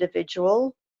of the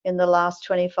individual in the last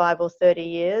 25 or 30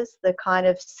 years, the kind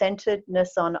of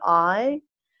centeredness on I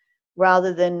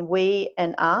rather than we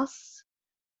and us,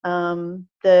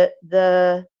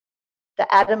 the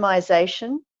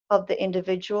atomization of the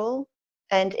individual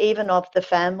and even of the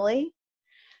family,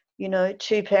 you know,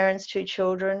 2 parents, 2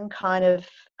 children kind of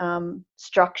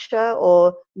structure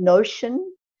or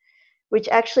notion, which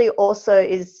actually also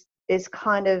is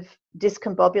kind of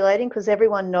discombobulating, because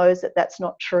everyone knows that that's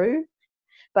not true.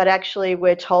 But actually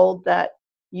we're told that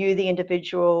you, the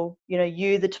individual, you know,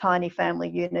 you, the tiny family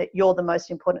unit, you're the most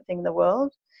important thing in the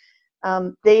world.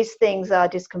 These things are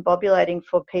discombobulating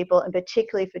for people, and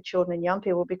particularly for children and young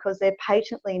people, because they're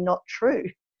patently not true.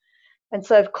 And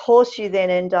so, of course, you then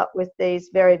end up with these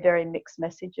very, very mixed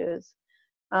messages.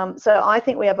 So I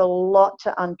think we have a lot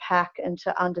to unpack and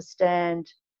to understand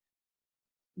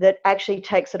that actually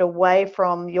takes it away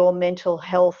from your mental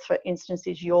health, for instance,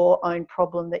 is your own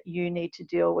problem that you need to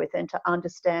deal with, and to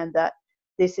understand that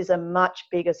this is a much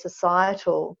bigger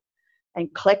societal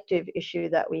and collective issue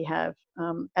that we have.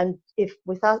 And if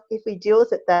we deal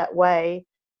with it that way,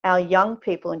 our young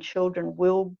people and children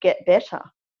will get better.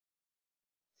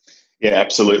 Yeah,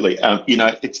 absolutely.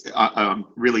 I'm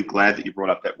really glad that you brought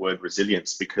up that word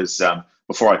resilience, because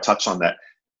before I touch on that,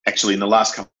 actually in the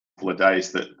last couple of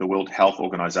days, the World Health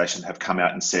Organization have come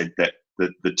out and said that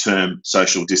the term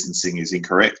social distancing is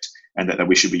incorrect, and that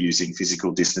we should be using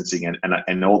physical distancing,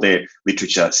 and all their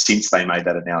literature since they made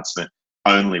that announcement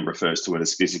only refers to it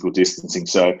as physical distancing.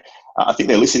 So I think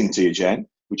they're listening to you, Jan,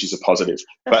 which is a positive.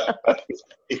 But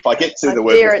if I get to the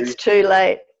word, it's too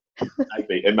late.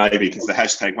 Maybe because the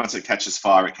hashtag, once it catches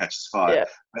fire, it catches fire. Yeah.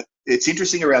 But it's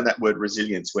interesting around that word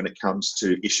resilience when it comes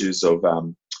to issues of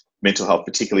mental health,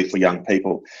 particularly for young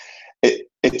people.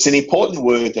 It's an important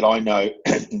word that I know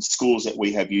in schools that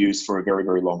we have used for a very,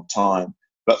 very long time.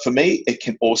 But for me, it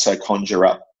can also conjure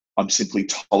up, I'm simply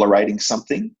tolerating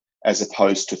something as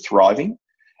opposed to thriving.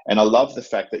 And I love the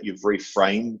fact that you've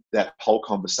reframed that whole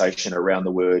conversation around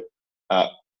the word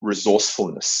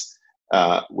resourcefulness,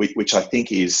 which I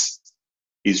think is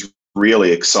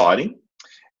really exciting.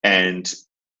 And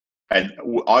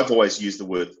I've always used the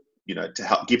word, to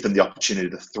help give them the opportunity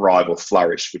to thrive or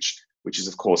flourish, which is,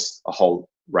 of course, a whole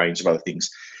range of other things.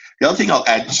 The other thing I'll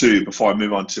add to, before I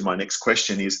move on to my next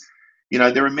question, is,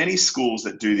 there are many schools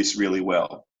that do this really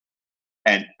well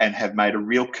and have made a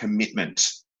real commitment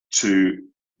to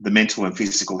the mental and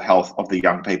physical health of the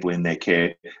young people in their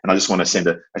care. And I just want to send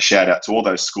a shout out to all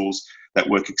those schools that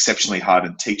work exceptionally hard,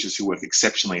 and teachers who work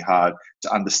exceptionally hard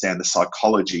to understand the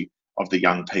psychology of the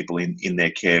young people in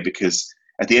their care, because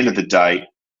at the end of the day,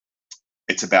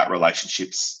 it's about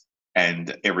relationships,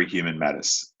 and every human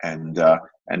matters. And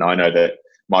I know that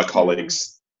my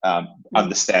colleagues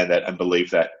understand that and believe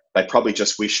that. They probably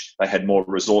just wish they had more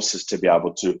resources to be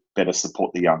able to better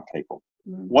support the young people.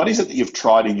 What is it that you've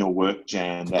tried in your work,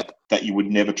 Jan, that you would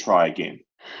never try again?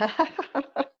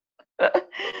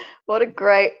 What a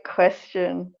great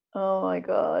question. Oh my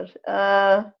God.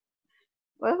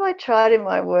 What have I tried in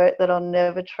my work that I'll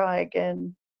never try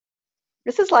again?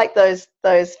 This is like those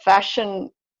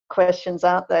fashion questions,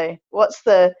 aren't they? What's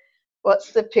the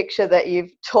picture that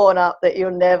you've torn up that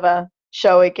you'll never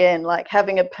show again, like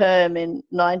having a perm in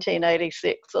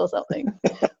 1986 or something?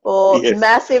 Or yes.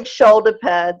 Massive shoulder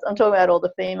pads. I'm talking about all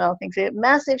the female things here.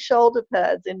 Massive shoulder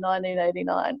pads in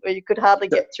 1989, where you could hardly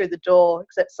get through the door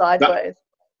except sideways.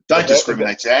 Don't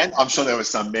discriminate, Jan. I'm sure there were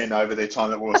some men over their time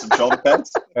that wore some shoulder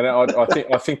pads. And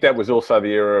I think that was also the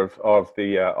era of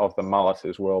the mullet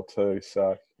as well too.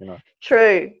 So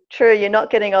True. You're not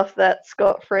getting off that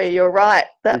scot-free. You're right.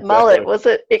 That mullet, was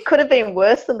it? It could have been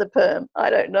worse than the perm. I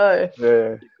don't know.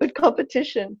 Yeah. Good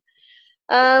competition.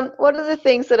 What are the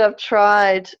things that I've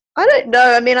tried? I don't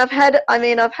know. I've had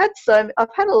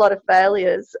a lot of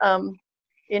failures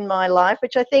in my life,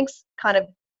 which I think's kind of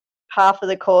par for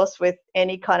the course with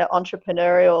any kind of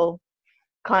entrepreneurial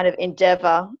kind of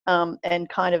endeavor and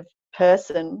kind of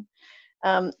person.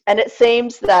 And it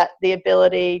seems that the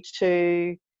ability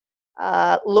to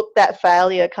look that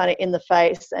failure kind of in the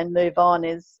face and move on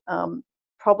is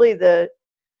probably a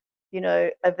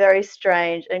very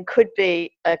strange and could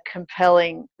be a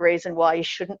compelling reason why you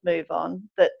shouldn't move on,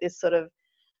 that this sort of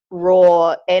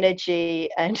raw energy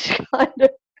and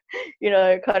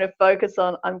kind of focus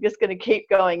on, I'm just going to keep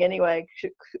going anyway,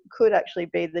 could actually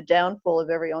be the downfall of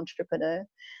every entrepreneur.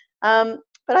 But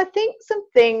I think some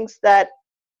things that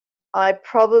I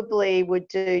probably would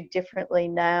do differently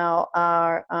now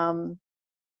are,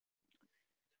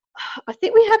 I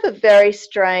think we have a very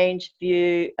strange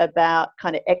view about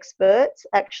kind of experts.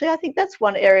 Actually, I think that's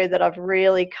one area that I've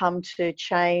really come to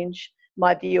change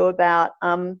my view about.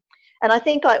 And I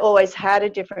think I always had a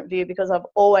different view because I've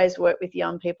always worked with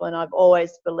young people, and I've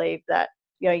always believed that,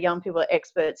 young people are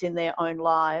experts in their own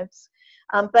lives.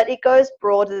 But it goes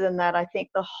broader than that. I think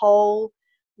the whole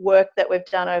work that we've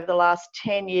done over the last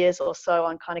 10 years or so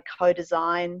on kind of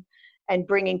co-design and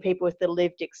bringing people with the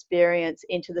lived experience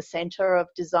into the center of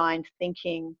design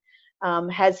thinking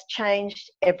has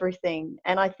changed everything.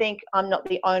 And I think I'm not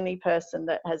the only person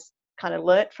that has kind of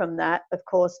learnt from that, of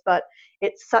course, but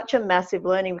it's such a massive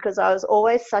learning, because I was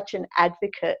always such an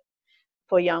advocate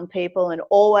for young people and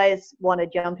always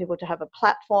wanted young people to have a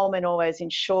platform and always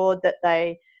ensured that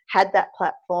they had that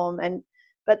platform.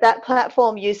 But that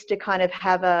platform used to kind of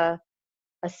have a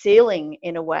a ceiling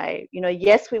in a way. You know,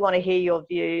 yes, we want to hear your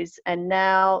views, and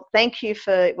now thank you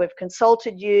for, we've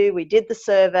consulted you, we did the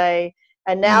survey,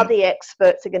 and now the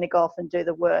experts are going to go off and do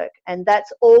the work. And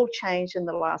that's all changed in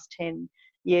the last 10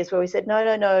 years, where we said,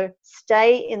 no,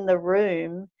 stay in the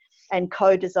room and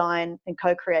co-design and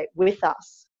co-create with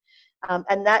us.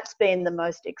 And that's been the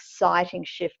most exciting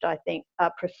shift, I think,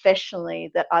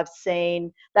 professionally that I've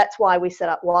seen. That's why we set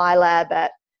up YLab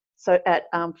at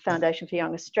Foundation for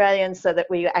Young Australians, so that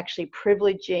we are actually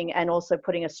privileging and also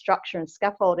putting a structure and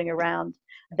scaffolding around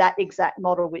that exact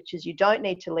model, which is you don't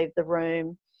need to leave the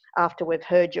room after we've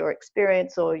heard your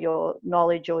experience or your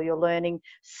knowledge or your learning.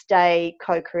 Stay,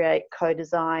 co-create,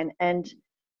 co-design. And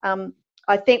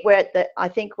I think we're at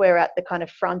the kind of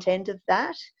front end of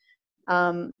that.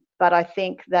 But I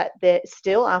think that they're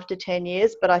still, after 10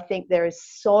 years, but I think there is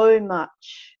so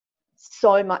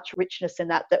much richness in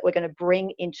that we're going to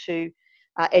bring into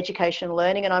education and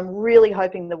learning. And I'm really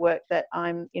hoping the work that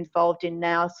I'm involved in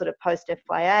now, sort of post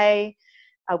FYA,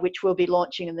 which we'll be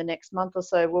launching in the next month or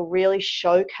so, will really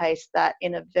showcase that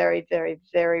in a very, very,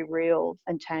 very real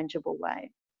and tangible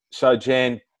way. So,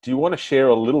 Jan, do you want to share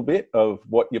a little bit of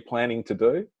what you're planning to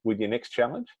do with your next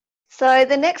challenge? So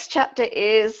the next chapter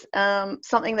is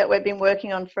something that we've been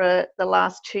working on for the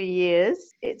last 2 years.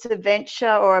 It's a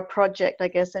venture or a project, I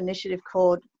guess, initiative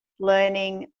called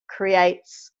Learning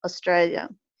Creates Australia.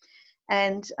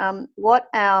 And what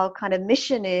our kind of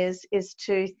mission is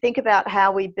to think about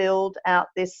how we build out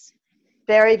this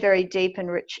very, very deep and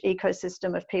rich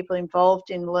ecosystem of people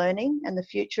involved in learning and the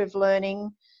future of learning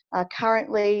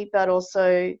currently, but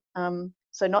also,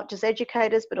 so not just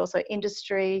educators, but also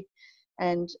industry,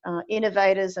 and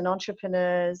innovators and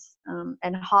entrepreneurs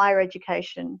and higher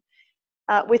education,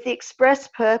 with the express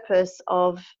purpose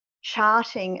of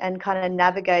charting and kind of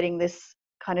navigating this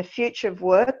kind of future of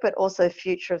work, but also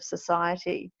future of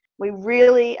society. We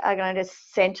really are going to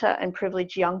centre and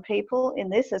privilege young people in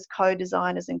this as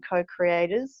co-designers and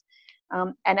co-creators.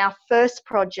 And our first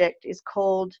project is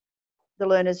called The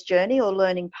Learner's Journey, or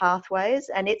Learning Pathways,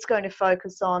 and it's going to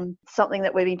focus on something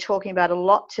that we've been talking about a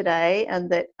lot today, and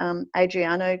that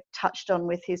Adriano touched on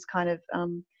with his kind of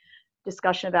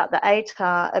discussion about the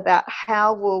ATAR, about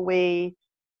how will we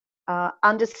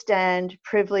understand,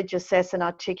 privilege, assess and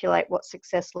articulate what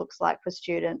success looks like for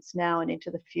students now and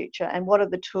into the future, and what are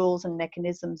the tools and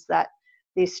mechanisms that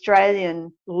the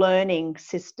Australian learning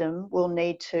system will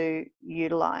need to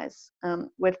utilise.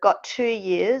 We've got 2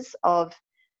 years of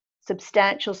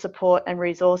substantial support and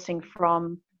resourcing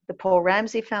from the Paul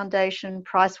Ramsay Foundation,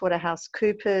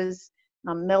 PricewaterhouseCoopers,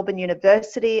 Melbourne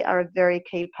University are a very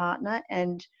key partner,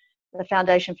 and the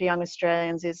Foundation for Young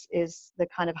Australians is the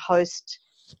kind of host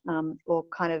or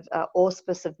kind of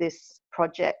auspice of this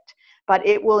project. But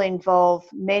it will involve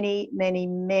many, many,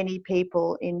 many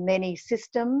people in many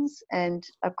systems and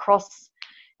across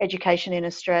education in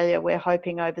Australia, we're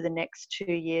hoping, over the next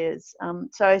 2 years.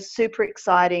 So super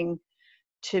exciting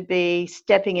to be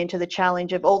stepping into the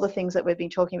challenge of all the things that we've been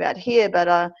talking about here,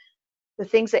 but the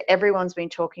things that everyone's been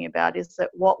talking about is that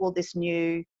what will this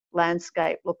new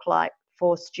landscape look like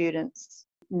for students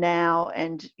now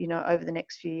and, you know, over the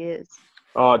next few years.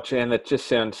 Oh, Jan, that just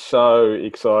sounds so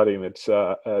exciting.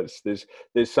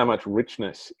 There's so much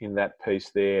richness in that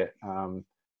piece there.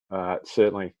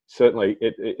 Certainly,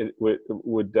 it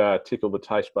would tickle the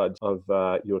taste buds of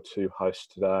your two hosts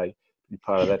today. Be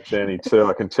part of that journey too.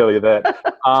 I can tell you that.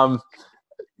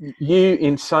 You,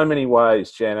 in so many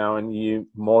ways, Jano, and you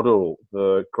model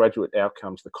the graduate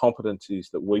outcomes, the competencies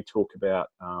that we talk about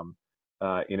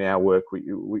in our work.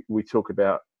 We talk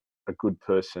about a good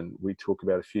person. We talk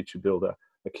about a future builder,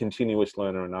 a continuous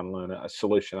learner and unlearner, a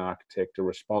solution architect, a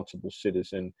responsible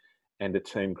citizen, and a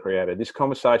team creator. This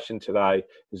conversation today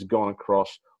has gone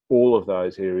across all of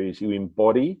those areas. You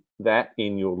embody that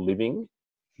in your living.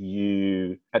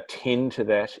 You attend to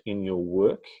that in your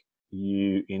work.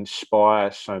 You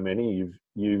inspire so many.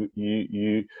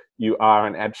 You are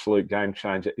an absolute game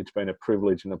changer. It's been a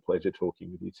privilege and a pleasure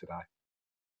talking with you today.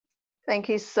 Thank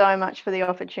you so much for the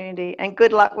opportunity, and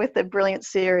good luck with the brilliant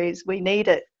series. We need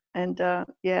it. And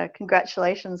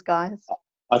congratulations, guys.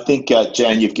 I think,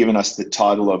 Jan, you've given us the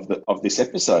title of this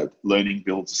episode, Learning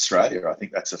Builds Australia. I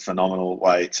think that's a phenomenal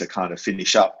way to kind of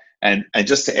finish up. And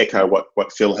just to echo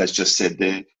what Phil has just said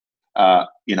there,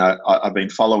 I've been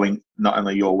following not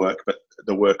only your work, but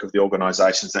the work of the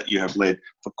organisations that you have led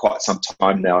for quite some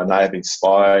time now, and they have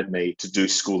inspired me to do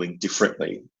schooling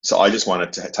differently. So I just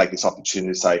wanted to take this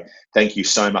opportunity to say thank you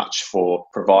so much for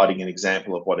providing an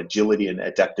example of what agility and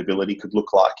adaptability could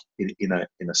look like in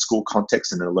a school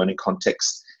context, in a learning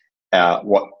context,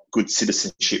 what good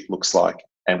citizenship looks like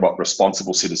and what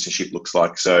responsible citizenship looks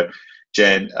like. So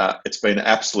Jan, it's been an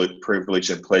absolute privilege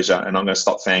and pleasure, and I'm going to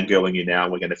stop fangirling you now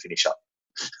and we're going to finish up.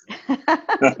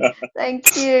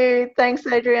 Thank you. Thanks,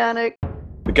 Adriana.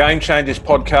 The Game Changers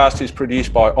podcast is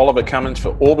produced by Oliver Cummins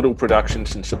for Orbital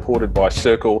Productions and supported by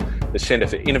Circle, the Centre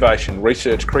for Innovation,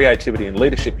 Research, Creativity and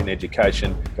Leadership in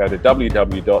Education. Go to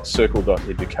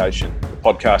www.circle.education. The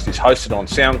podcast is hosted on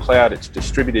SoundCloud. It's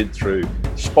distributed through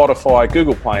Spotify,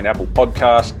 Google Play and Apple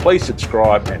Podcasts. Please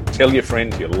subscribe and tell your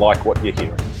friends you like what you're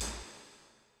hearing.